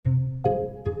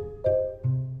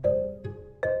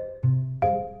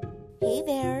Hey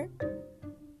there,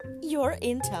 you're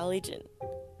intelligent.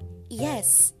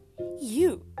 Yes,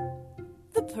 you,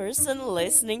 the person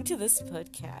listening to this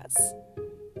podcast.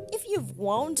 If you've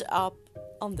wound up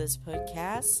on this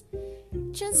podcast,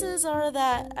 chances are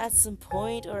that at some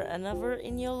point or another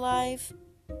in your life,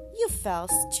 you felt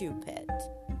stupid.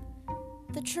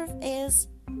 The truth is,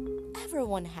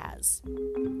 everyone has.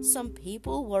 Some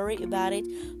people worry about it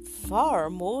far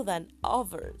more than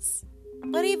others.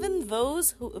 But even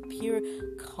those who appear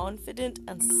confident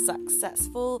and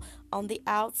successful on the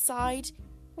outside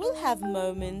will have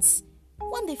moments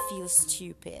when they feel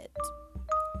stupid.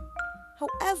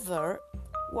 However,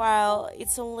 while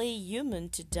it's only human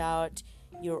to doubt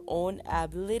your own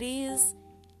abilities,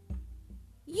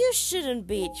 you shouldn't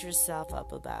beat yourself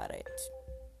up about it.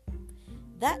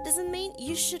 That doesn't mean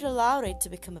you should allow it to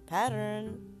become a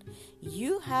pattern.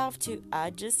 You have to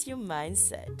adjust your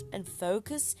mindset and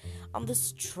focus on the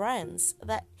strengths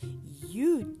that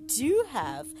you do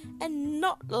have and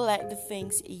not let the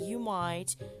things you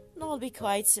might not be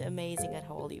quite so amazing at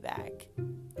hold you back.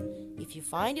 If you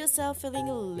find yourself feeling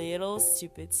a little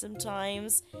stupid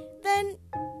sometimes, then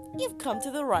you've come to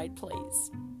the right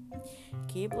place.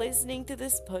 Keep listening to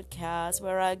this podcast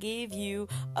where I give you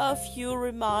a few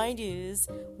reminders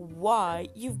why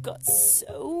you've got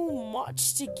so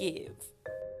much to give.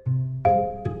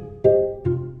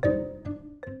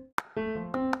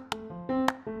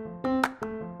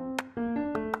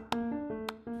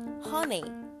 Honey,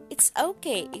 it's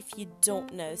okay if you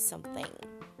don't know something.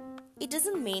 It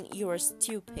doesn't mean you're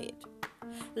stupid.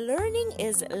 Learning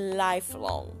is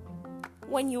lifelong.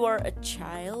 When you are a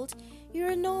child,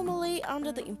 you're normally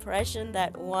under the impression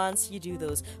that once you do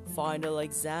those final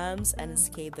exams and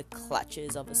escape the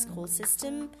clutches of a school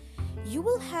system, you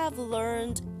will have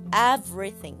learned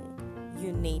everything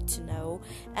you need to know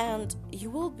and you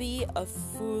will be a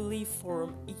fully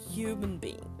formed human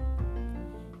being.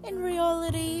 In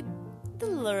reality, the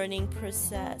learning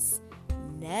process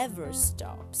never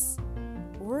stops.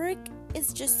 Work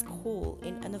is just school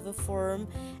in another form,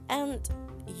 and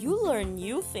you learn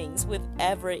new things with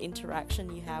every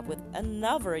interaction you have with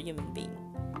another human being.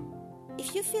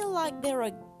 If you feel like there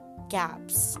are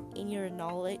gaps in your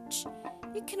knowledge,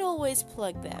 you can always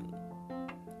plug them.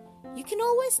 You can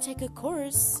always take a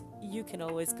course. You can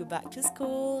always go back to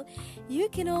school. You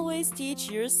can always teach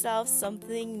yourself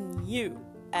something new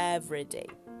every day.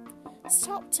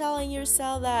 Stop telling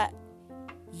yourself that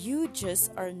you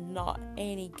just are not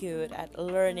any good at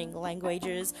learning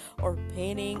languages or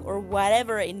painting or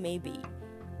whatever it may be.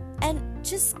 And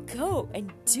just go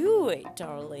and do it,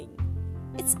 darling.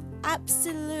 It's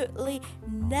absolutely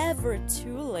never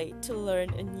too late to learn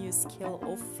a new skill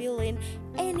or fill in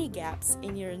any gaps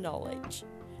in your knowledge.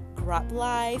 Grab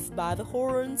life by the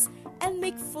horns and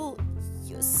make full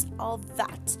use of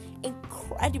that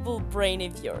incredible brain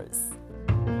of yours.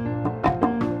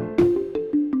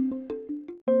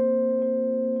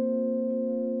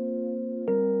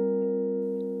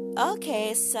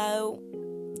 Okay, so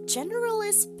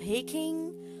generally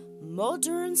speaking,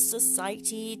 modern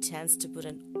society tends to put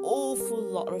an awful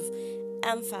lot of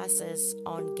emphasis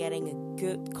on getting a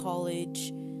good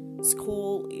college,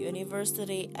 school,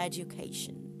 university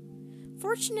education.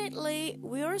 Fortunately,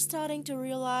 we are starting to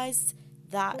realize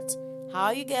that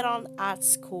how you get on at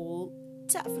school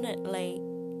definitely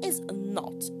is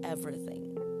not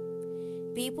everything.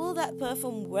 People that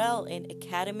perform well in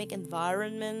academic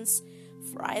environments,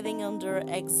 thriving under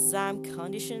exam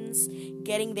conditions,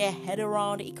 getting their head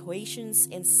around equations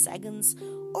in seconds,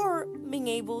 or being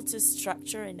able to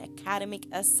structure an academic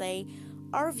essay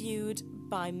are viewed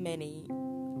by many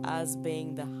as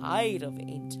being the height of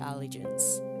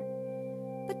intelligence.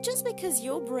 But just because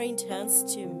your brain turns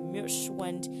to mush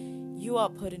when you are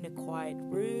put in a quiet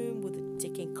room with a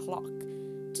ticking clock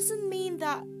doesn't mean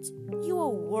that you are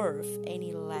worth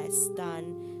any less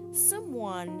than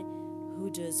someone who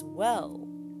does well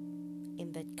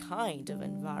in that kind of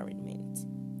environment.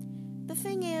 The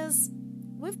thing is,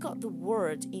 we've got the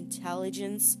word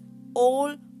intelligence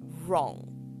all wrong.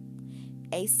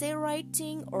 Essay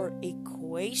writing or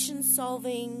equation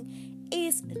solving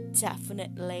is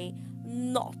definitely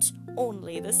not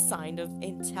only the sign of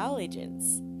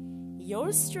intelligence.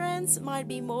 Your strengths might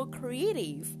be more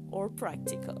creative or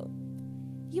practical.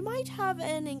 You might have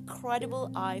an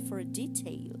incredible eye for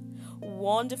detail,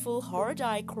 wonderful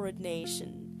hand-eye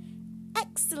coordination,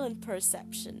 excellent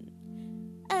perception,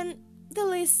 and the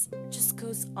list just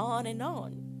goes on and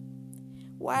on.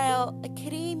 While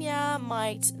academia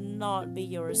might not be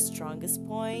your strongest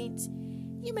point,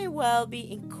 you may well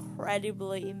be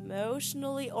incredibly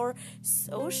emotionally or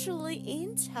socially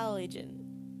intelligent,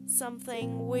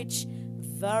 something which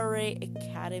very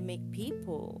academic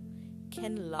people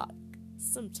can lack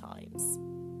sometimes.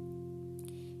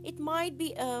 It might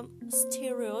be a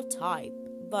stereotype,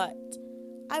 but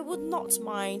I would not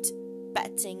mind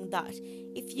betting that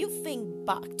if you think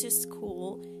back to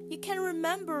school, you can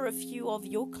remember a few of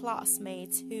your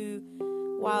classmates who,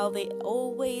 while they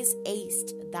always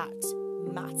aced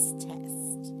that maths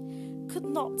test, could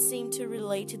not seem to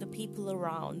relate to the people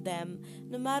around them,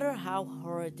 no matter how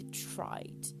hard they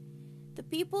tried. The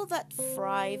people that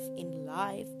thrive in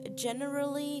life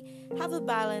generally have a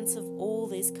balance of all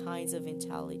these kinds of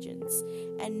intelligence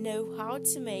and know how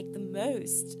to make the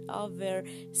most of their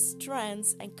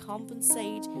strengths and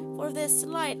compensate for their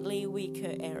slightly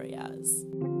weaker areas.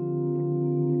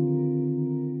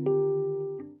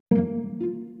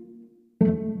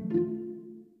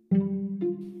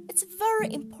 It's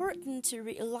very important to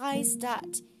realize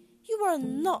that you are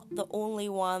not the only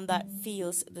one that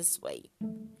feels this way.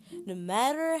 No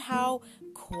matter how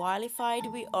qualified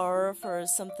we are for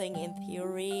something in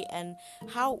theory and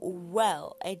how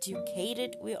well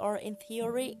educated we are in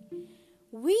theory,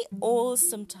 we all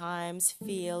sometimes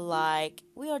feel like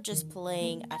we are just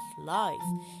playing at life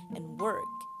and work.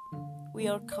 We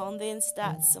are convinced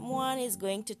that someone is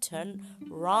going to turn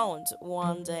around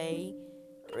one day,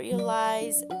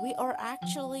 realize we are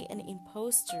actually an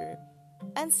imposter,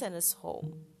 and send us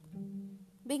home.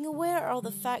 Being aware of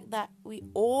the fact that we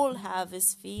all have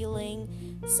this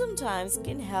feeling sometimes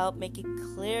can help make it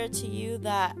clear to you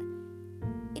that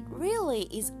it really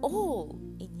is all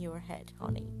in your head,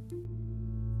 honey.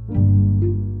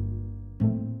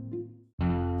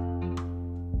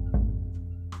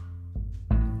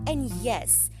 And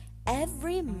yes,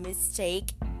 every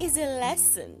mistake is a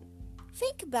lesson.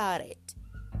 Think about it.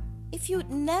 If you'd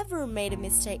never made a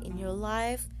mistake in your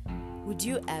life, would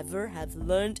you ever have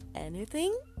learned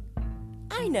anything?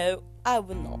 I know I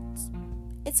would not.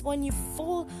 It's when you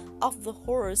fall off the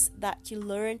horse that you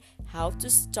learn how to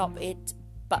stop it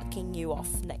bucking you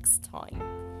off next time.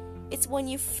 It's when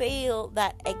you fail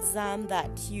that exam that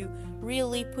you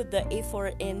really put the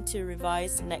effort in to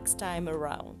revise next time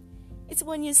around. It's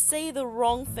when you say the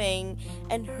wrong thing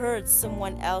and hurt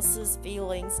someone else's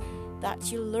feelings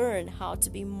that you learn how to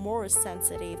be more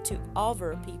sensitive to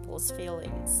other people's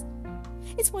feelings.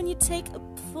 It's when you take a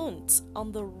punt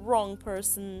on the wrong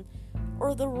person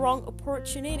or the wrong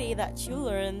opportunity that you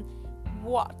learn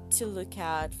what to look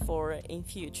out for in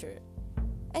future.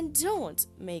 And don't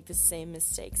make the same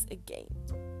mistakes again.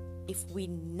 If we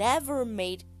never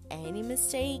made any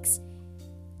mistakes,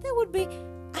 there would be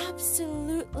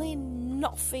absolutely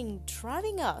nothing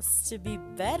driving us to be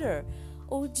better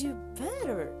or do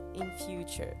better in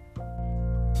future.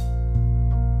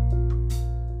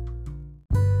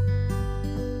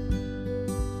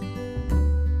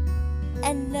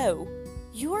 And no,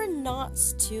 you are not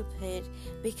stupid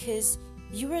because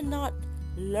you are not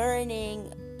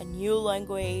learning a new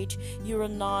language, you are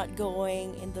not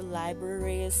going in the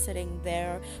library, sitting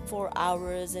there for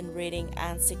hours and reading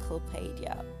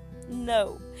encyclopedia.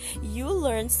 No, you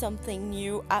learn something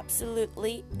new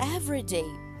absolutely every day.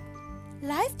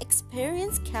 Life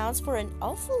experience counts for an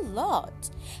awful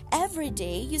lot. Every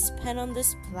day you spend on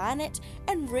this planet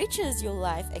enriches your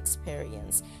life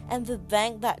experience, and the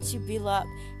bank that you build up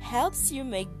helps you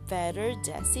make better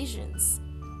decisions.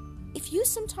 If you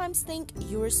sometimes think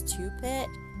you're stupid,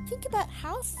 think about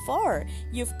how far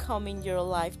you've come in your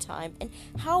lifetime and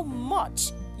how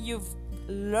much you've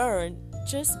learned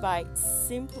just by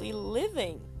simply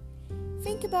living.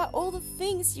 Think about all the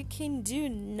things you can do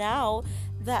now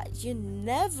that you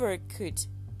never could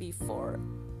before,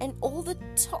 and all the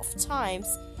tough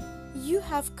times you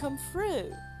have come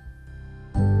through.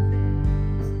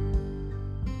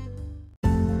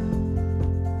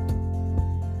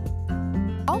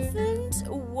 Often,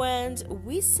 when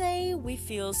we say we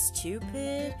feel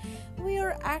stupid, we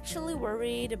are actually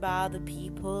worried about the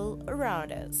people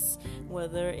around us.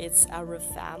 Whether it's our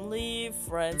family,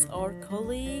 friends, or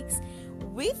colleagues,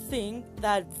 we think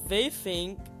that they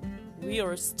think we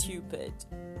are stupid.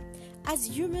 As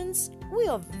humans, we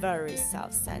are very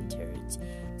self-centered,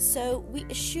 so we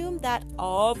assume that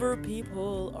other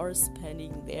people are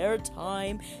spending their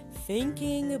time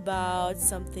thinking about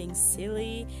something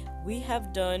silly we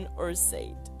have done or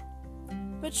said.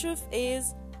 But truth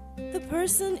is, the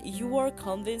person you are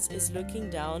convinced is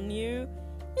looking down on you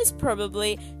is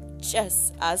probably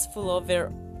just as full of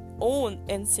their own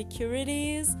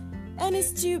insecurities and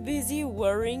is too busy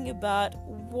worrying about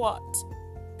what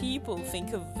people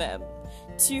think of them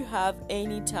to have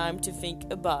any time to think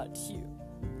about you.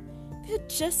 They're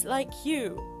just like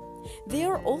you. They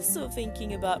are also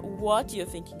thinking about what you're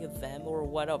thinking of them or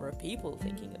what other people are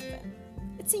thinking of them.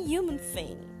 It's a human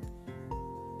thing.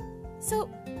 So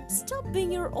stop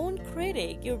being your own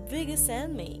critic, your biggest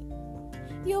enemy.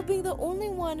 You're being the only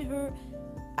one who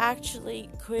actually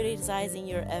criticizing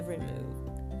your every move.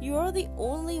 You are the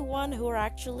only one who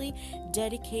actually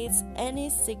dedicates any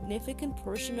significant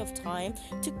portion of time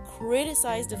to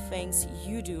criticize the things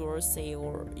you do or say,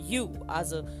 or you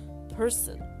as a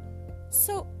person.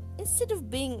 So instead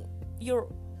of being your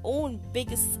own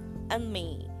biggest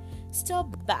enemy,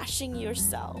 stop bashing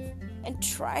yourself and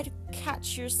try to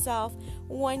catch yourself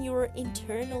when you're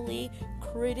internally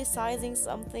criticizing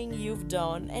something you've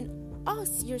done, and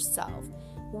ask yourself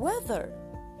whether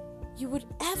you would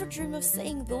ever dream of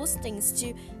saying those things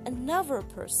to another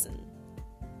person.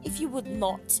 If you would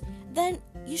not, then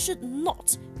you should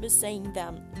not be saying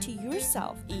them to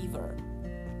yourself either.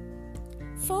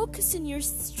 Focus on your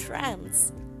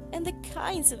strengths and the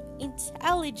kinds of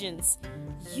intelligence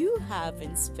you have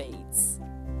in spades.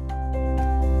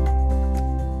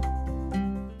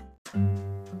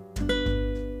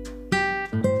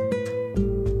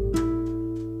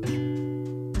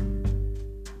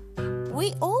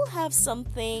 We all have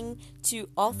something to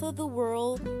offer the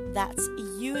world that's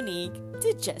unique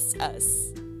to just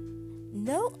us.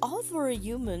 No other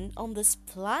human on this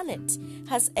planet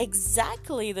has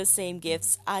exactly the same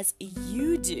gifts as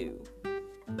you do.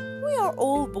 We are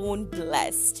all born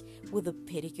blessed with a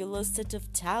particular set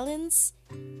of talents,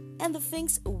 and the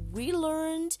things we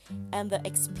learned and the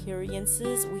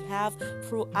experiences we have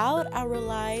throughout our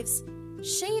lives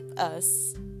shape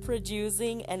us,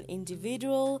 producing an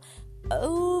individual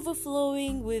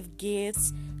overflowing with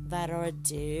gifts that are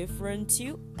different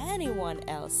to anyone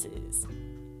else's.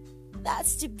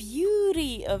 That's the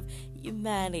beauty of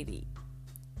humanity.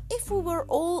 If we were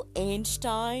all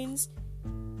Einsteins,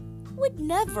 we'd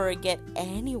never get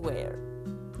anywhere,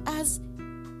 as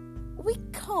we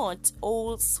can't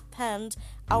all spend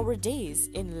our days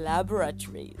in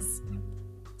laboratories.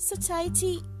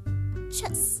 Society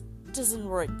just doesn't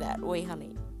work that way,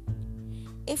 honey.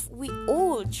 If we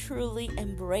all truly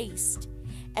embraced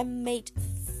and made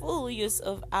full use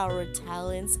of our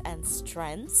talents and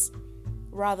strengths,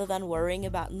 rather than worrying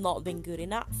about not being good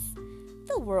enough,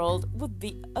 the world would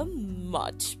be a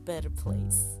much better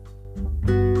place.